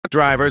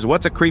drivers,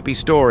 what's a creepy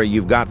story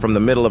you've got from the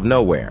middle of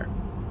nowhere?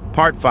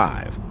 Part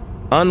 5.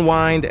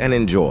 Unwind and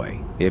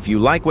enjoy. If you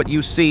like what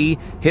you see,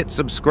 hit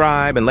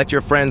subscribe and let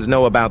your friends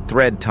know about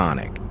Thread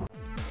Tonic.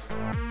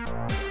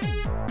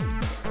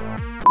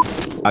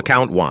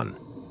 Account 1.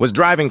 Was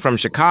driving from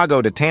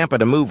Chicago to Tampa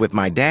to move with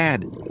my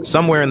dad.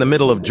 Somewhere in the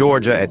middle of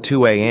Georgia at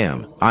 2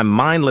 a.m. I'm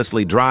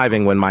mindlessly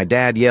driving when my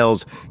dad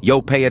yells,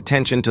 "Yo, pay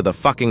attention to the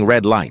fucking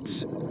red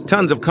lights."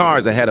 Tons of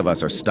cars ahead of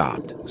us are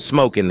stopped,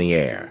 smoke in the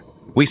air.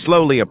 We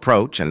slowly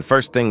approach, and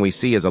first thing we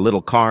see is a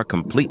little car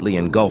completely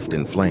engulfed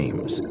in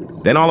flames.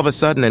 Then all of a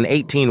sudden, an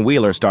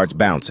 18-wheeler starts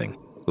bouncing,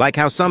 like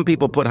how some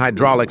people put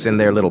hydraulics in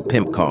their little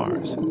pimp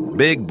cars.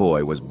 Big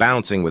Boy was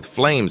bouncing with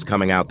flames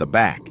coming out the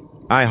back.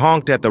 I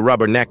honked at the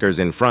rubberneckers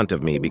in front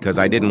of me because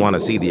I didn't want to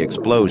see the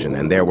explosion,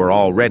 and there were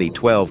already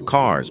 12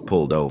 cars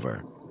pulled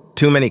over.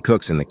 Too many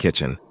cooks in the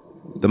kitchen.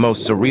 The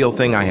most surreal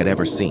thing I had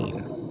ever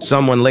seen.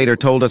 Someone later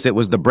told us it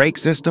was the brake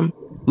system.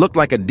 Looked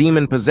like a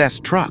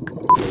demon-possessed truck.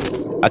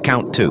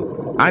 Account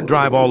 2. I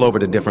drive all over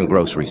to different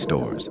grocery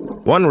stores.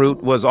 One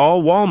route was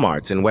all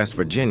Walmarts in West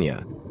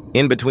Virginia.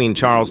 In between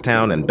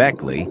Charlestown and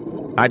Beckley,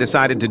 I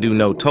decided to do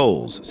no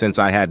tolls since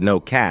I had no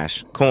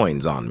cash,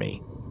 coins on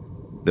me.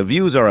 The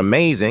views are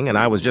amazing, and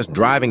I was just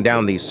driving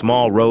down these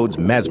small roads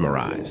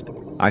mesmerized.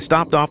 I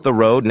stopped off the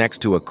road next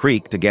to a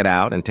creek to get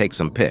out and take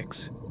some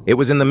pics. It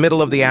was in the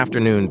middle of the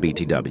afternoon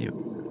BTW.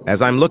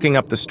 As I'm looking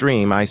up the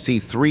stream, I see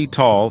 3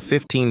 tall,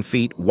 15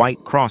 feet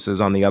white crosses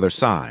on the other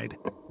side.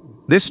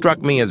 This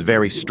struck me as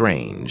very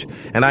strange,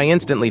 and I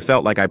instantly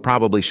felt like I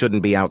probably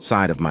shouldn't be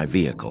outside of my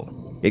vehicle.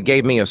 It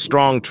gave me a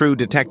strong True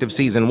Detective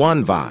Season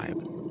 1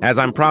 vibe. As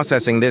I'm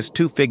processing this,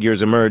 2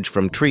 figures emerged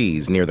from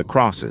trees near the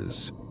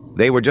crosses.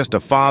 They were just a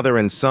father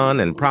and son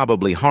and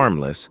probably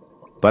harmless,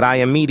 but I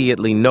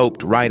immediately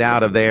noped right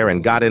out of there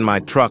and got in my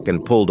truck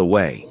and pulled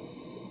away.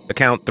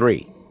 Account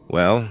 3.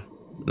 Well,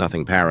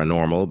 nothing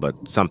paranormal, but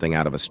something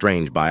out of a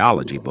strange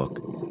biology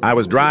book. I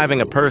was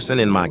driving a person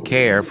in my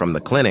care from the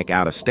clinic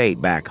out of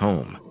state back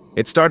home.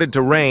 It started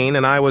to rain,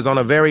 and I was on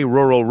a very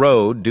rural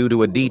road due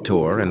to a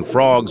detour, and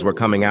frogs were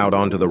coming out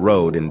onto the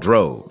road in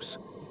droves.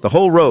 The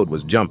whole road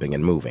was jumping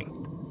and moving.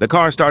 The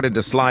car started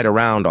to slide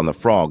around on the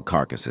frog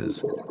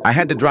carcasses. I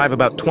had to drive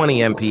about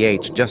 20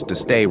 mph just to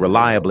stay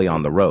reliably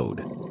on the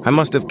road. I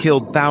must have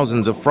killed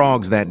thousands of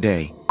frogs that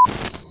day.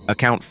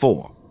 Account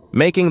 4.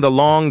 Making the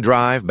long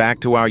drive back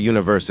to our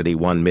university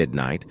one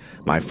midnight,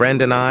 my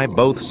friend and I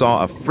both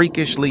saw a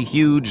freakishly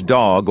huge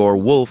dog or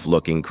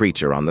wolf-looking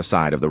creature on the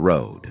side of the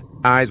road.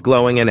 Eyes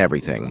glowing and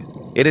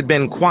everything. It had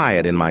been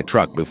quiet in my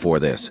truck before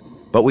this,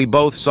 but we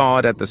both saw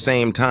it at the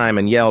same time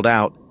and yelled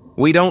out.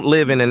 We don't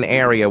live in an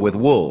area with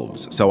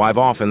wolves, so I've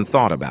often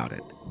thought about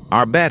it.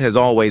 Our bet has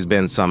always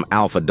been some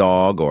alpha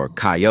dog or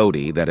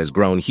coyote that has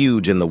grown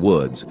huge in the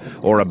woods,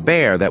 or a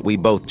bear that we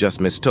both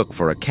just mistook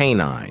for a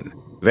canine.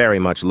 Very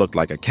much looked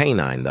like a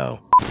canine, though.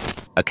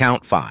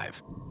 Account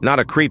 5. Not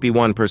a creepy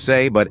one per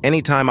se, but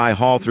anytime I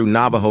haul through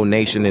Navajo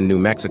Nation in New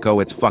Mexico,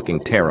 it's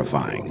fucking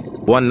terrifying.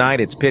 One night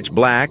it's pitch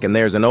black and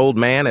there's an old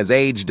man as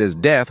aged as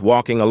death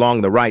walking along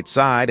the right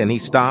side, and he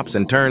stops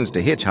and turns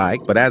to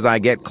hitchhike, but as I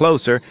get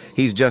closer,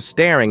 he's just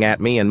staring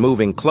at me and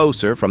moving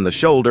closer from the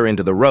shoulder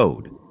into the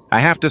road. I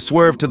have to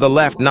swerve to the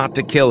left not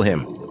to kill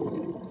him.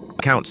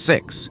 Account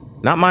 6.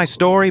 Not my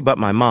story, but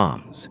my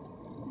mom's.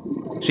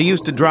 She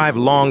used to drive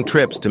long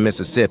trips to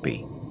Mississippi.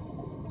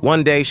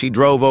 One day she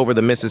drove over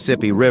the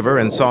Mississippi River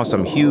and saw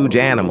some huge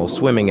animal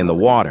swimming in the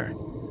water.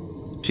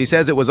 She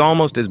says it was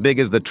almost as big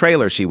as the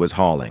trailer she was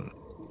hauling.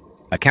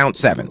 Account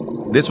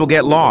 7. This will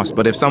get lost,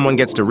 but if someone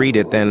gets to read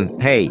it, then,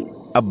 hey,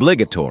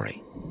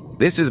 obligatory.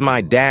 This is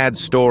my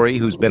dad's story,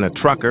 who's been a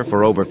trucker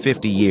for over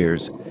 50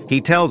 years. He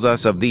tells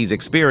us of these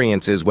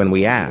experiences when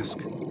we ask.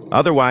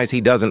 Otherwise,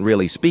 he doesn't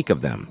really speak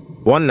of them.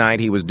 One night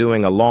he was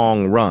doing a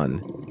long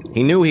run.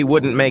 He knew he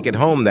wouldn't make it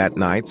home that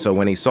night, so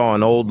when he saw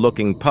an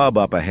old-looking pub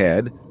up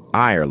ahead,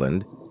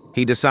 Ireland,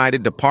 he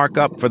decided to park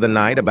up for the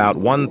night about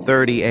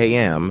 1:30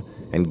 a.m.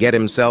 and get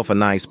himself a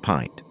nice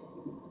pint.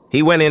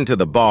 He went into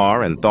the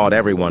bar and thought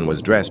everyone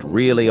was dressed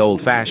really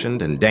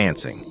old-fashioned and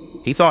dancing.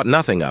 He thought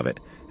nothing of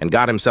it and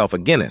got himself a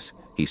Guinness.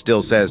 He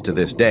still says to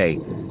this day,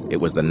 it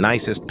was the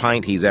nicest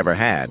pint he's ever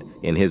had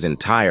in his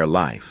entire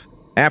life.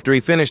 After he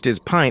finished his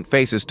pint,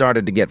 faces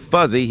started to get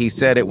fuzzy. He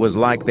said it was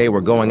like they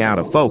were going out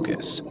of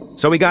focus.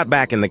 So he got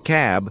back in the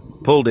cab,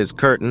 pulled his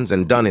curtains,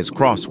 and done his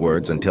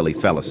crosswords until he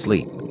fell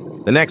asleep.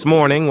 The next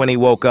morning, when he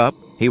woke up,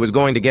 he was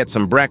going to get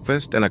some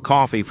breakfast and a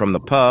coffee from the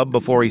pub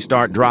before he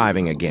started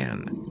driving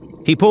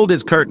again. He pulled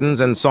his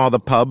curtains and saw the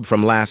pub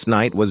from last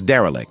night was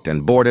derelict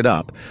and boarded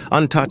up,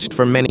 untouched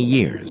for many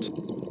years.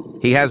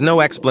 He has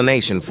no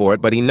explanation for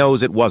it, but he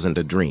knows it wasn't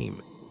a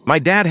dream. My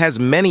dad has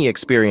many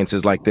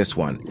experiences like this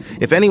one.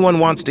 If anyone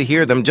wants to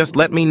hear them, just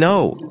let me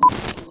know.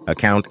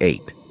 Account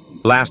 8.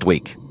 Last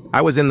week,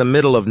 I was in the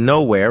middle of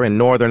nowhere in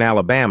northern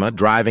Alabama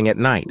driving at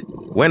night.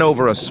 Went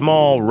over a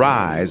small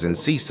rise and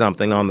see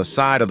something on the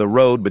side of the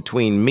road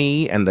between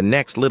me and the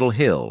next little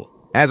hill.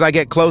 As I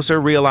get closer,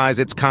 realize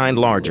it's kind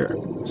larger,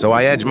 so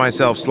I edge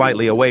myself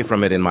slightly away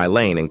from it in my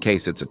lane in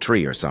case it's a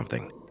tree or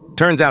something.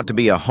 Turns out to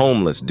be a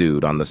homeless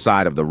dude on the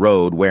side of the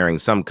road wearing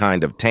some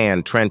kind of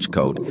tan trench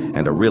coat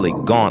and a really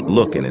gaunt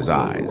look in his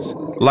eyes.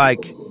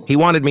 Like, he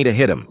wanted me to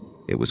hit him.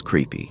 It was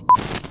creepy.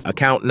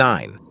 Account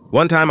 9.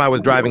 One time I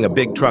was driving a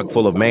big truck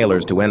full of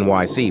mailers to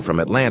NYC from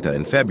Atlanta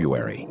in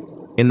February.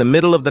 In the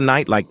middle of the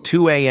night, like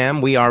 2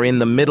 a.m., we are in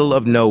the middle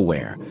of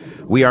nowhere.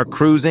 We are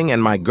cruising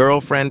and my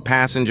girlfriend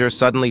passenger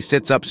suddenly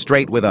sits up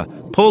straight with a,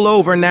 "Pull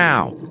over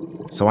now."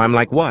 So I'm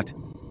like, "What?"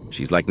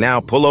 She's like,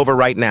 "Now, pull over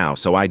right now,"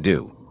 so I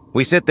do.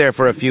 We sit there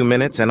for a few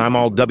minutes and I'm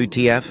all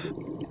WTF.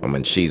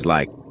 And she's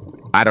like,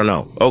 "I don't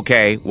know.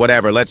 Okay,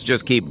 whatever, let's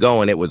just keep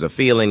going. It was a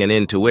feeling and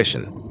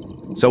intuition."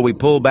 So we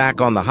pull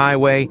back on the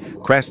highway,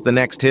 crest the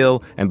next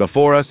hill, and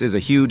before us is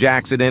a huge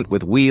accident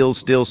with wheels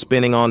still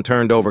spinning on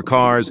turned-over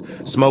cars,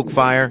 smoke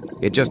fire.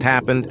 It just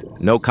happened.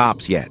 No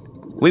cops yet.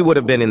 We would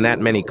have been in that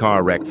many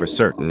car wreck for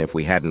certain if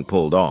we hadn't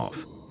pulled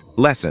off.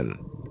 Lesson: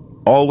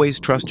 always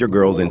trust your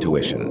girl's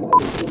intuition.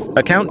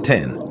 Account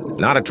 10.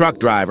 Not a truck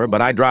driver, but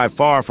I drive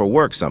far for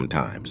work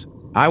sometimes.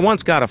 I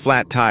once got a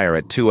flat tire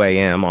at 2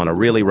 a.m. on a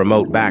really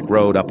remote back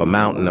road up a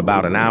mountain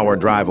about an hour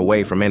drive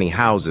away from any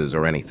houses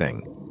or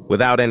anything,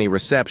 without any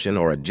reception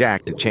or a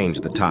jack to change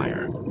the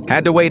tire.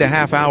 Had to wait a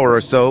half hour or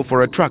so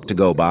for a truck to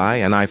go by,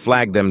 and I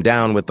flagged them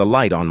down with the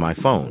light on my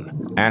phone.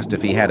 Asked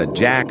if he had a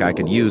jack I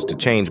could use to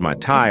change my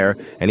tire,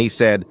 and he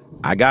said,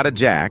 "I got a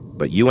jack,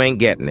 but you ain't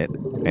getting it,"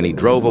 and he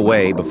drove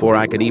away before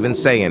I could even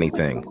say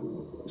anything.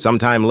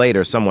 Sometime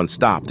later, someone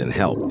stopped and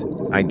helped.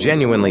 I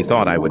genuinely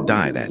thought I would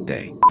die that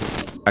day.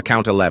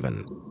 Account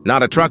 11.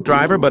 Not a truck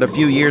driver, but a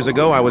few years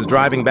ago I was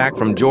driving back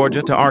from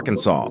Georgia to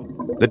Arkansas.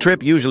 The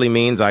trip usually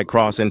means I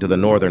cross into the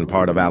northern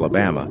part of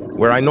Alabama,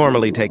 where I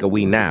normally take a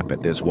wee nap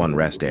at this one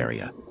rest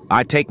area.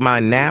 I take my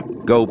nap,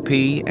 go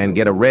pee, and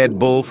get a Red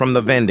Bull from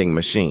the vending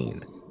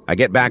machine. I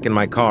get back in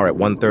my car at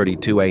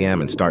 1:32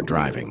 a.m. and start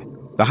driving.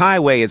 The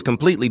highway is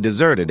completely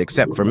deserted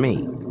except for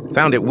me.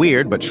 Found it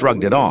weird, but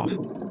shrugged it off.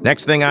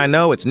 Next thing I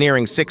know, it's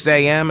nearing 6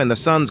 a.m. and the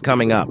sun's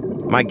coming up.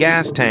 My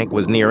gas tank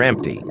was near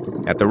empty.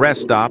 At the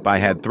rest stop, I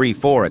had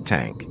 3.4 a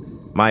tank.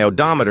 My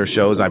odometer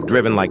shows I've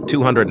driven like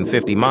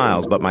 250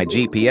 miles, but my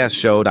GPS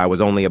showed I was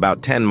only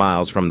about 10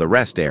 miles from the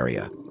rest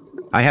area.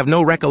 I have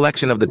no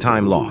recollection of the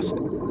time lost.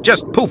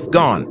 Just poof,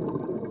 gone.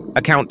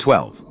 Account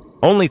 12.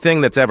 Only thing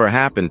that's ever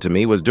happened to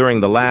me was during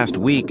the last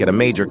week at a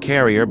major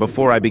carrier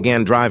before I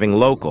began driving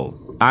local.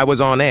 I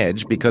was on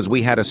edge because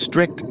we had a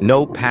strict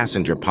no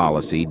passenger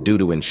policy due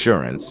to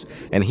insurance,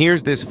 and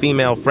here's this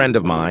female friend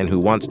of mine who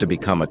wants to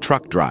become a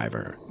truck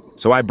driver.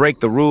 So I break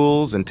the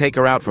rules and take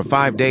her out for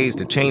 5 days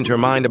to change her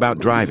mind about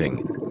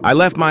driving. I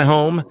left my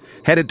home,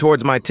 headed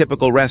towards my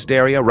typical rest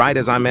area right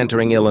as I'm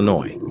entering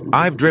Illinois.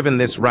 I've driven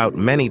this route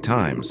many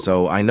times,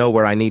 so I know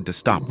where I need to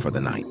stop for the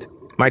night.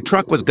 My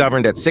truck was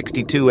governed at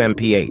 62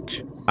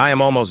 mph. I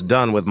am almost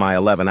done with my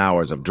 11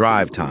 hours of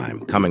drive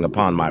time, coming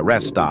upon my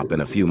rest stop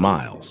in a few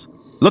miles.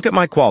 Look at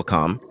my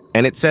Qualcomm,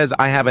 and it says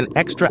I have an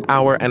extra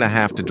hour and a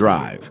half to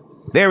drive.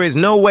 There is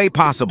no way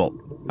possible.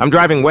 I'm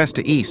driving west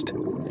to east.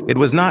 It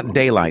was not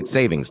daylight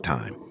savings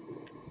time.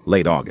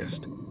 Late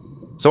August.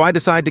 So I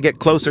decide to get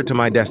closer to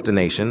my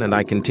destination, and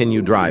I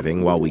continue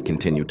driving while we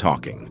continue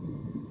talking.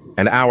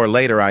 An hour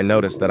later, I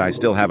notice that I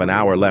still have an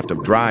hour left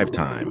of drive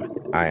time.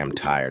 I am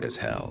tired as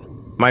hell.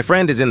 My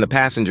friend is in the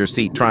passenger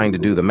seat trying to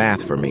do the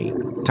math for me.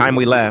 Time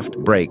we left,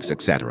 brakes,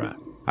 etc.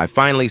 I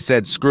finally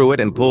said screw it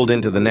and pulled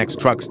into the next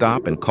truck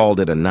stop and called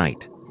it a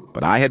night.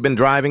 But I had been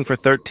driving for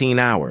 13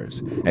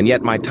 hours, and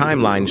yet my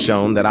timeline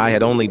shown that I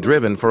had only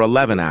driven for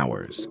 11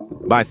 hours.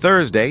 By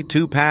Thursday,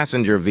 2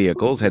 passenger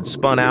vehicles had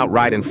spun out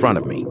right in front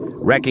of me,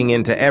 wrecking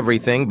into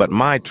everything but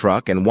my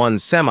truck, and 1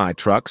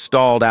 semi-truck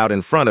stalled out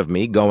in front of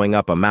me going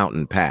up a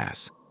mountain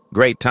pass.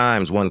 Great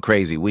times one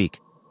crazy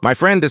week. My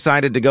friend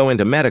decided to go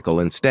into medical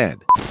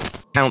instead.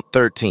 Count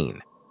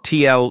 13.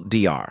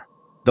 TLDR.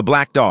 The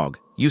black dog.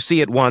 You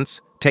see it once,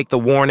 take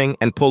the warning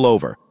and pull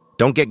over.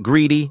 Don't get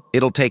greedy,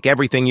 it'll take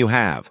everything you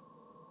have.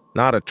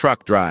 Not a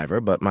truck driver,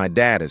 but my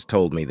dad has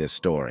told me this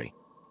story.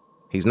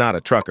 He's not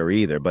a trucker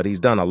either, but he's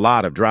done a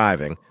lot of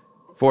driving.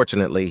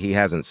 Fortunately, he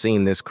hasn't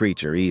seen this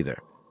creature either.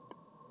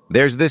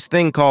 There's this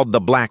thing called the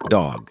black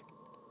dog.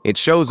 It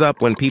shows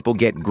up when people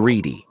get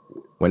greedy.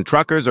 When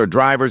truckers or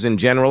drivers in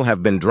general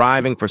have been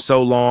driving for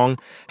so long,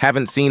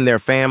 haven't seen their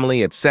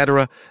family,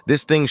 etc.,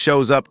 this thing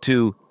shows up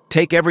to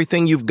take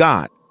everything you've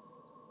got.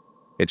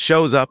 It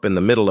shows up in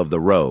the middle of the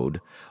road,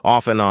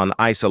 often on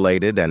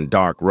isolated and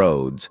dark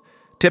roads,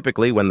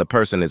 typically when the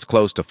person is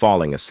close to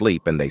falling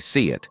asleep and they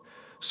see it,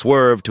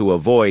 swerve to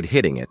avoid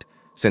hitting it,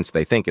 since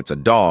they think it's a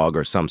dog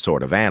or some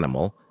sort of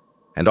animal,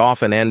 and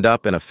often end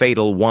up in a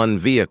fatal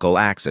one-vehicle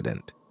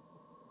accident.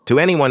 To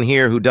anyone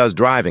here who does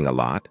driving a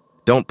lot,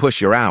 don't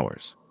push your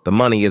hours. The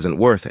money isn't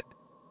worth it.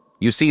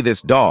 You see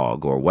this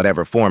dog, or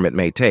whatever form it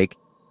may take,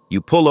 you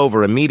pull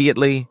over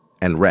immediately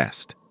and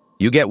rest.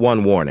 You get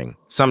 1 warning,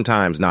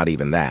 sometimes not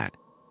even that.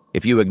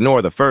 If you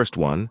ignore the first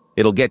one,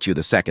 it'll get you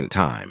the second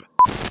time.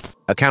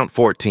 Account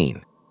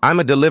 14. I'm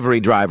a delivery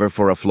driver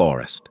for a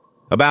florist.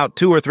 About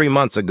 2 or 3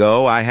 months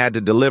ago, I had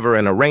to deliver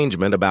an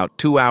arrangement about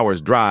 2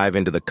 hours' drive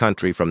into the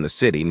country from the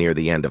city near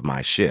the end of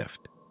my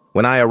shift.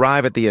 When I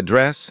arrive at the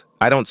address,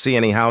 I don't see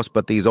any house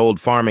but these old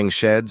farming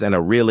sheds and a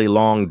really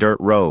long dirt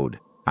road.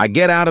 I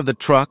get out of the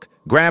truck,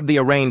 grab the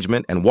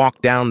arrangement, and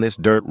walk down this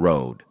dirt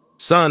road.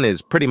 Sun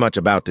is pretty much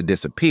about to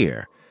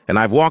disappear, and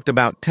I've walked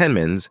about 10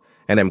 minutes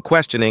and am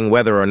questioning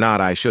whether or not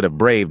I should have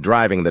braved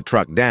driving the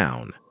truck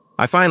down.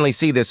 I finally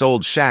see this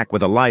old shack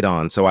with a light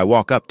on, so I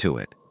walk up to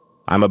it.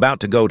 I'm about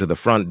to go to the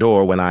front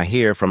door when I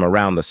hear from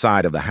around the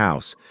side of the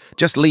house,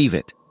 "Just leave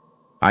it."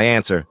 I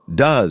answer,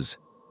 "Does.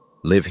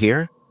 Live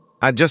here?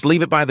 I'd just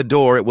leave it by the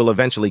door, it will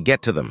eventually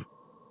get to them."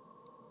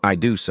 I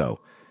do so,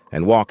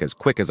 and walk as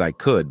quick as I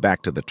could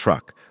back to the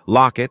truck,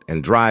 lock it,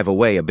 and drive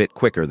away a bit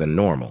quicker than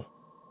normal.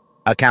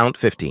 Account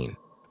 15.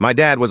 My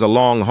dad was a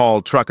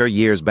long-haul trucker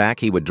years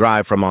back. He would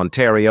drive from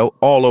Ontario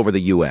all over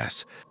the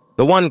U.S.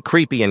 The one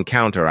creepy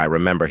encounter I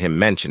remember him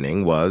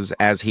mentioning was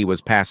as he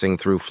was passing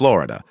through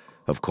Florida,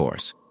 of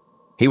course.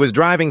 He was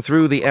driving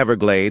through the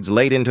Everglades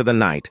late into the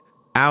night,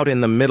 out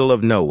in the middle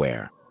of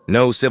nowhere.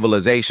 No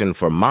civilization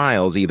for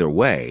miles either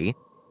way,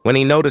 when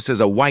he notices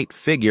a white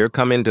figure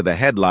come into the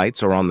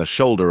headlights or on the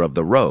shoulder of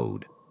the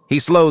road. He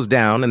slows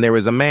down and there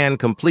is a man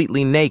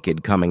completely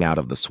naked coming out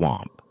of the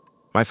swamp.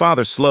 My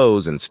father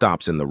slows and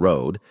stops in the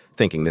road,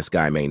 thinking this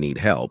guy may need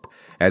help,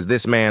 as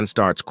this man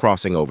starts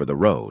crossing over the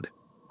road.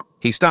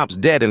 He stops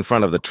dead in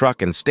front of the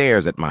truck and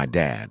stares at my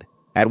dad,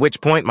 at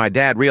which point my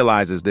dad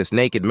realizes this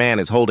naked man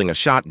is holding a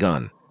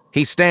shotgun.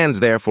 He stands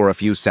there for a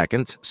few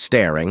seconds,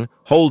 staring,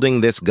 holding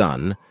this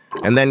gun,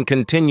 and then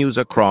continues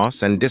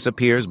across and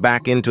disappears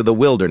back into the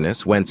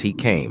wilderness whence he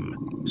came.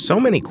 So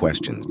many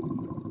questions.